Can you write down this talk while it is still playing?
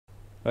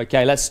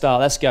Okay, let's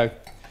start. Let's go.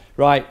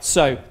 Right,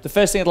 so the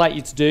first thing I'd like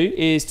you to do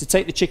is to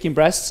take the chicken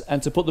breasts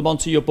and to put them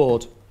onto your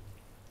board.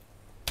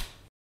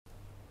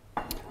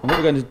 And what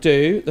we're going to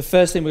do, the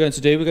first thing we're going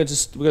to do, we're going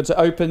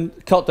to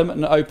cut them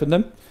and open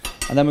them,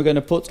 and then we're going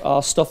to put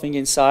our stuffing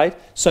inside.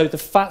 So the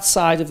fat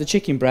side of the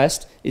chicken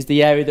breast is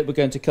the area that we're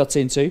going to cut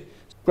into.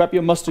 Grab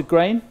your mustard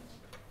grain,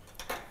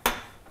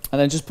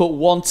 and then just put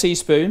 1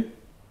 teaspoon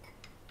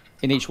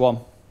in each one.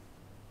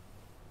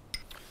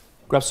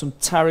 Grab some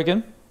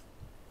tarragon.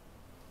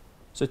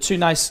 So two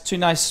nice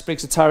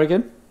sprigs of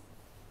tarragon.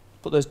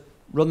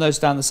 Run those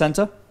down the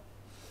centre.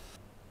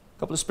 A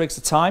couple of sprigs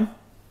of thyme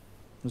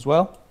as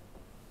well.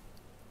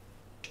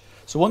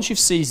 So once you've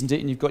seasoned it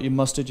and you've got your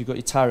mustard, you've got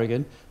your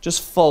tarragon,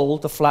 just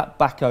fold the flat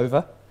back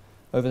over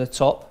the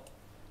top,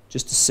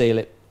 just to seal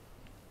it,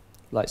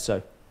 like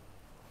so.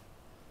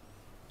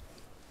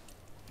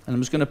 And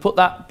I'm just going to put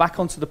that back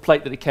onto the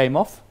plate that it came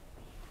off.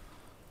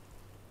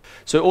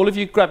 So all of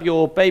you grab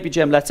your baby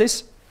gem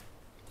lettuce,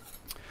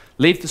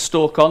 leave the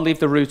stalk on, leave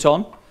the root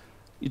on.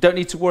 You don't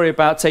need to worry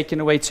about taking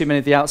away too many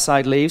of the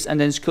outside leaves, and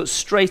then just cut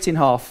straight in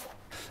half.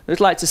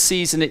 I'd like to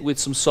season it with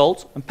some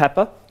salt and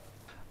pepper.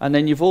 And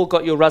then you've all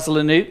got your ras el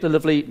hanout, the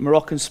lovely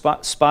Moroccan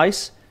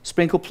spice.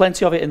 Sprinkle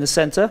plenty of it in the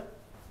centre.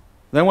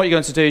 Then what you're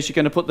going to do is you're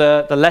going to put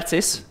the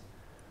lettuce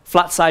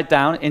flat side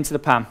down into the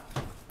pan.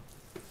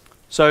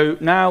 So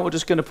now we're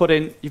just going to put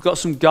in, you've got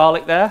some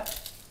garlic there.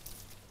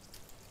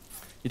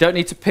 You don't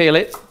need to peel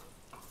it.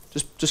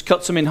 Just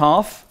cut some in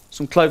half,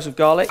 some cloves of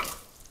garlic,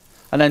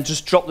 and then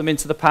just drop them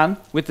into the pan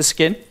with the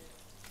skin.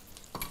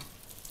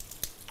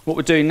 What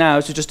we're doing now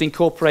is we're just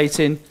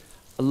incorporating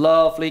a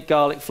lovely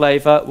garlic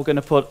flavour. We're going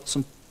to put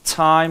some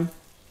thyme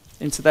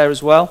into there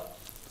as well,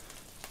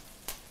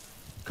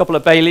 a couple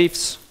of bay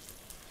leaves,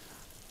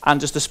 and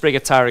just a sprig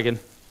of tarragon.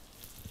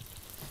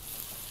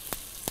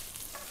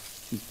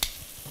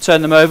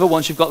 Turn them over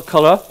once you've got the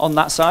colour on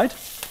that side,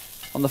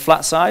 on the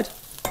flat side.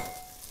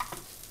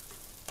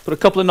 Put a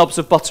couple of knobs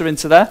of butter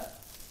into there,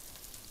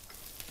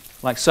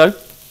 like so.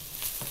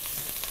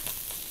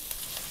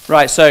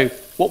 Right, so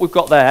what we've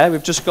got there,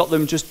 we've just got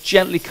them just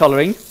gently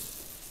colouring.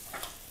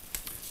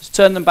 Just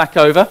turn them back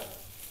over,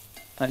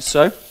 like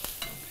so.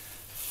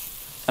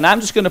 And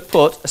I'm just going to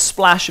put a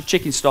splash of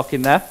chicken stock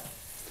in there.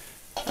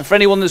 And for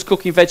anyone that's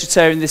cooking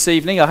vegetarian this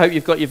evening, I hope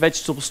you've got your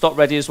vegetable stock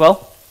ready as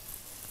well.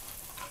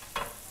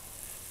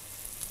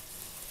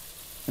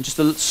 And just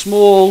a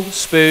small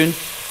spoon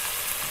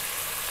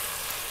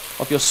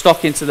of your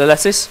stock into the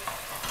lettuce.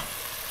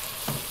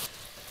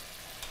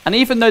 And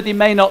even though they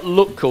may not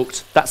look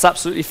cooked, that's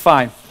absolutely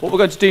fine. What we're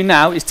going to do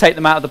now is take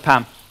them out of the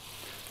pan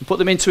and put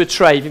them into a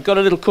tray. If you've got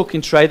a little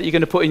cooking tray that you're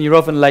going to put in your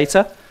oven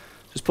later,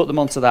 just put them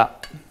onto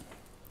that.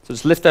 So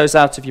just lift those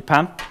out of your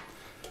pan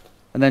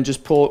and then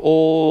just pour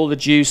all the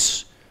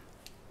juice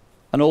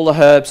and all the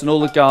herbs and all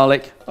the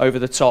garlic over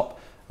the top.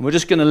 And we're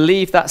just going to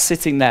leave that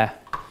sitting there.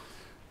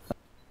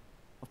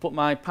 I've put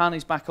my pan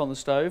is back on the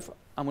stove.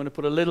 I'm going to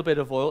put a little bit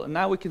of oil, and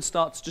now we can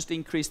start to just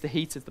increase the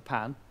heat of the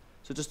pan.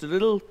 So just a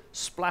little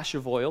splash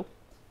of oil.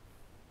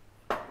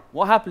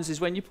 What happens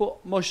is when you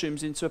put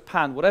mushrooms into a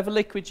pan, whatever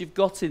liquid you've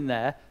got in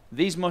there,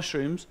 these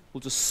mushrooms will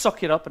just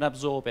suck it up and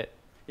absorb it.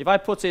 If I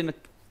put in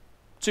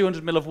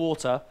 200 ml of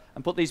water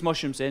and put these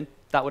mushrooms in,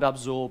 that would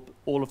absorb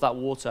all of that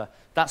water.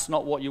 That's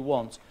not what you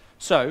want.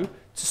 So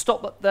to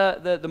stop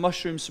the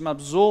mushrooms from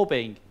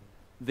absorbing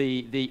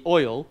the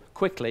oil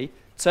quickly,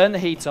 turn the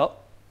heat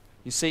up.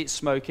 You see it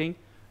smoking,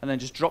 and then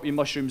just drop your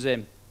mushrooms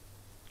in.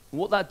 And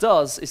what that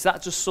does is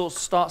that just sort of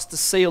starts to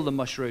seal the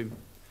mushroom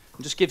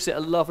and just gives it a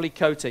lovely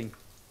coating.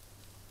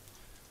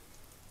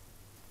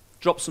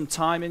 Drop some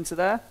thyme into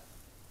there.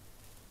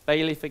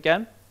 Bay leaf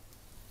again.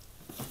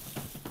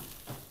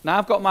 Now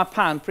I've got my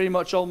pan pretty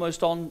much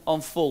almost on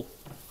full.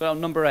 Got it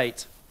on number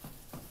 8.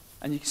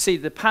 And you can see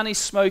the pan is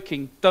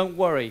smoking. Don't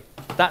worry.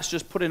 That's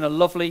just putting a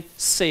lovely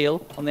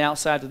seal on the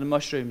outside of the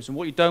mushrooms. And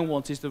what you don't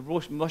want is the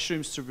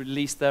mushrooms to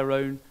release their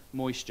own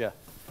moisture.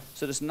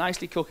 So just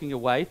nicely cooking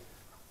away.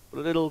 Put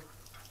a little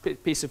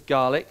piece of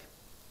garlic.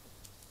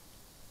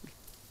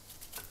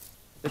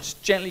 They're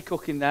just gently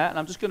cooking there. And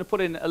I'm just going to put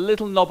in a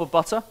little knob of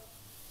butter.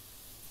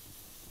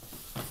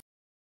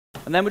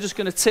 And then we're just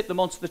going to tip them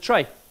onto the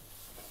tray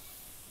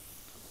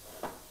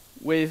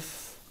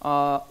with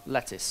our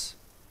lettuce.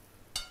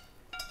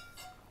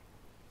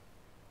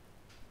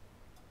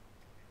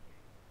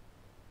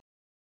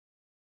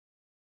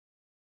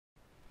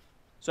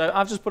 So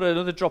I've just put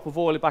another drop of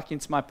oil back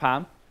into my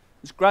pan.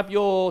 Just grab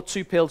your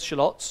 2 peeled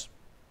shallots.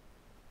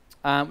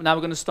 Now we're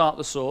going to start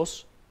the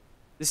sauce.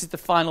 This is the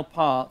final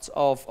part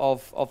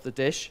of the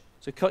dish.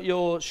 So cut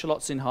your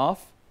shallots in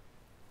half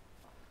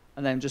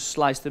and then just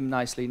slice them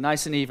nicely,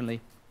 nice and evenly.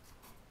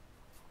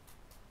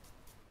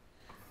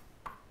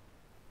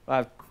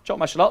 I've chopped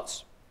my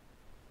shallots.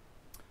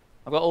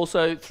 I've got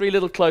also 3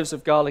 little cloves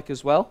of garlic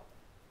as well.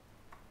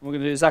 We're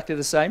going to do exactly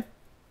the same.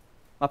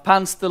 My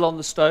pan's still on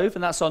the stove,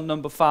 and that's on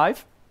number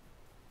 5.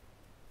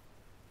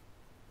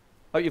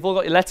 Hope you've all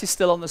got your lettuce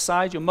still on the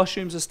side, your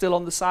mushrooms are still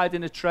on the side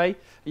in a tray,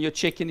 and your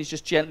chicken is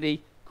just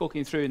gently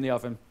cooking through in the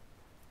oven.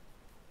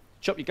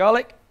 Chop your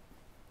garlic.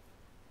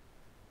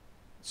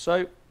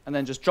 So, and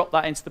then just drop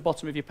that into the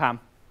bottom of your pan.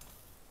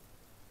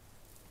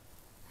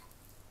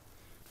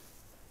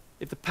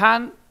 If the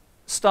pan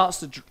starts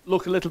to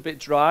look a little bit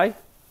dry,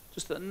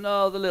 just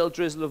another little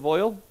drizzle of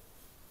oil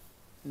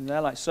in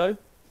there like so.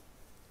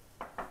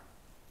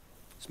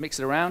 Just mix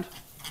it around.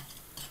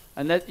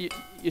 And then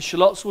your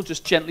shallots will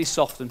just gently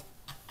soften.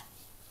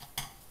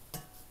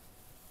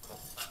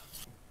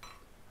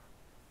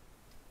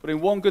 Put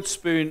in 1 good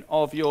spoon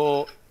of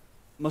your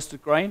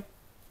mustard grain.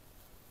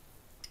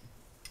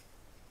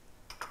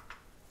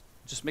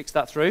 Just mix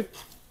that through.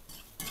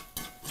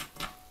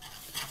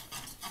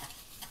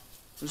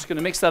 I'm just going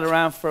to mix that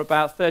around for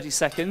about 30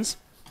 seconds.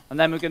 And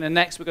then we're going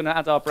to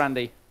add our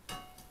brandy.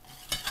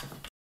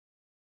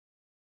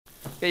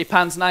 Get your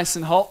pans nice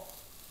and hot.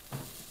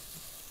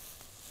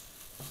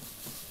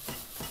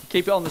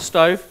 Keep it on the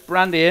stove.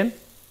 Brandy in.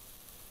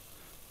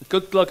 A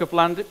good glug of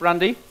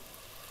brandy.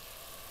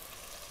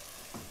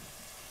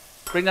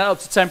 Bring that up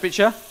to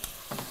temperature.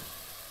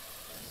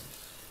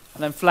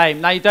 And then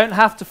flame. Now you don't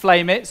have to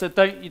flame it, so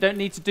you don't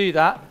need to do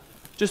that.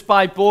 Just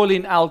by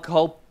boiling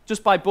alcohol,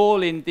 just by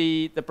boiling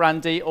the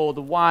brandy or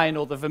the wine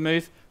or the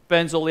vermouth,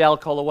 burns all the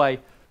alcohol away.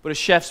 But as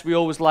chefs, we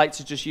always like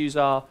to just use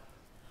our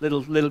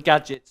little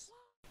gadgets.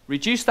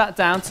 Reduce that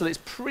down till it's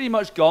pretty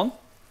much gone.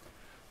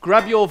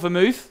 Grab your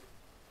vermouth.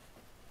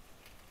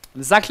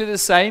 Exactly the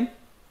same.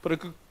 Put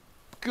a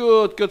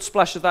good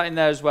splash of that in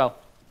there as well.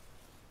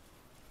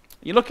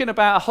 You're looking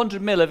about 100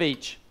 ml of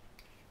each.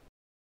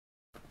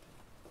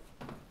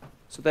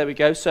 So there we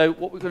go. So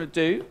what we're going to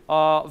do,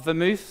 our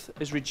vermouth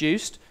is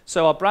reduced.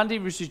 So our brandy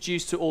was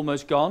reduced to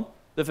almost gone.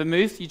 The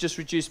vermouth you just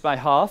reduced by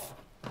half,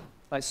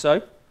 like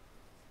so.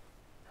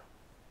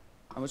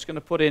 I'm just going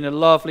to put in a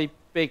lovely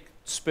big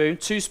spoon,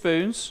 2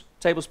 spoons,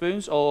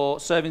 tablespoons or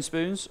serving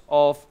spoons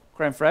of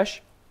creme fraiche.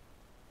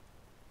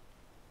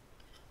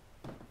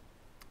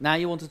 Now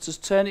you want to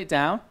just turn it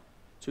down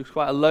to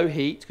quite a low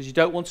heat because you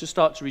don't want to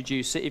start to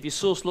reduce it. If your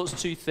sauce looks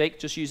too thick,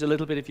 just use a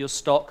little bit of your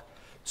stock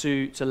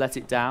to let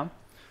it down.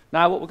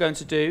 Now what we're going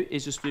to do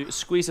is just do a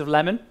squeeze of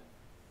lemon.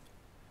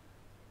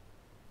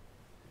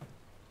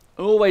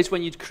 Always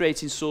when you're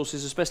creating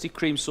sauces, especially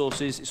cream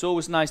sauces, it's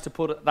always nice to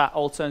put that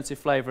alternative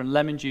flavour, and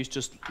lemon juice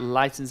just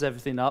lightens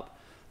everything up.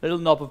 A little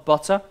knob of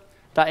butter.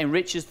 That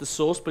enriches the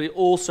sauce, but it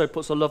also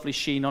puts a lovely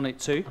sheen on it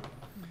too.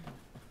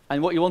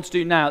 And what you want to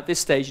do now at this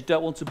stage, you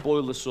don't want to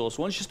boil the sauce.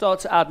 Once you start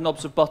to add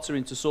knobs of butter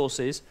into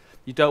sauces,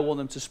 you don't want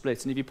them to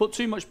split. And if you put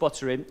too much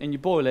butter in and you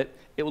boil it,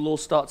 it will all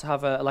start to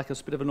have like a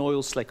bit of an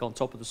oil slick on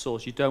top of the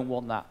sauce. You don't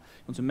want that.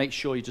 You want to make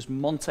sure you just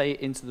monte it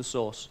into the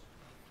sauce.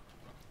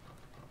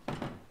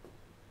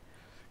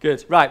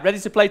 Good. Right, ready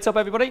to plate up,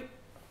 everybody?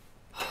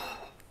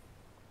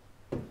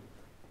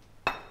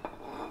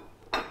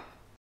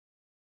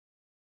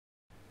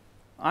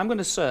 I'm going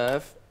to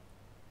serve.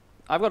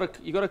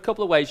 You've got a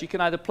couple of ways. You can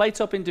either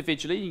plate up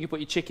individually. You can put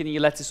your chicken and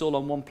your lettuce all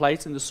on one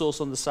plate and the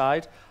sauce on the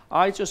side.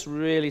 I just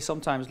really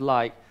sometimes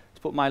like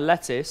to put my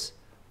lettuce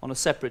on a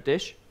separate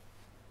dish.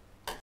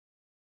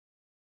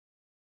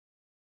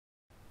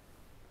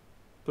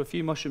 Put a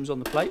few mushrooms on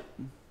the plate.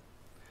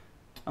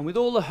 And with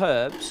all the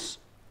herbs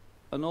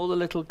and all the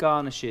little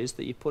garnishes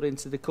that you put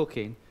into the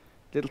cooking,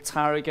 little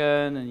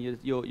tarragon and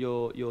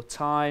your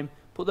thyme,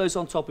 put those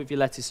on top of your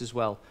lettuce as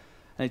well.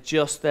 And it's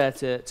just there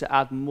to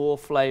add more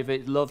flavour.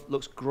 It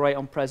looks great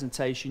on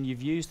presentation.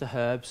 You've used the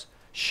herbs.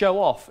 Show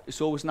off.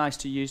 It's always nice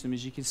to use them.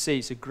 As you can see,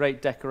 it's a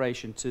great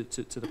decoration to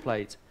the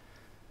plate.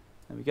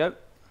 There we go.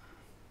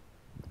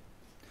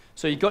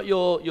 So you've got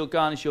your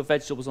garnish, your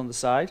vegetables on the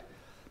side.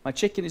 My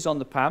chicken is on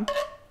the pan.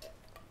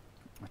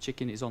 My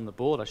chicken is on the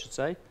board, I should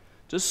say.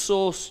 Just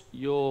sauce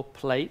your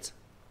plate.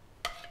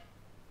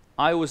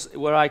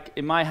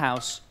 In my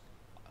house,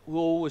 we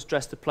always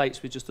dress the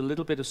plates with just a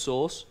little bit of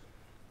sauce.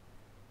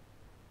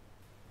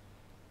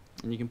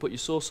 And you can put your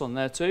sauce on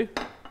there too.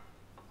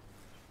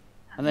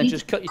 And then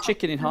just cut your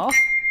chicken in half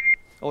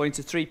or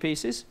into 3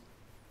 pieces.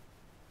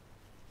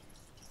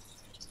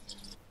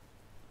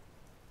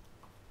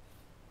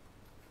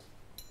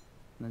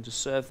 And then just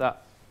serve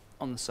that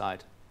on the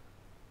side.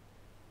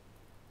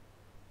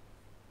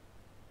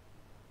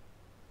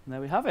 And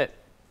there we have it.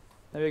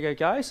 There we go,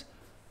 guys.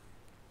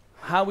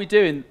 How are we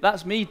doing?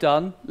 That's me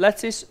done.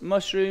 Lettuce,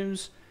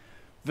 mushrooms,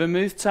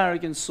 vermouth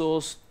tarragon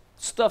sauce,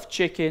 stuffed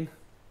chicken.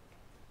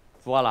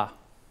 Voila.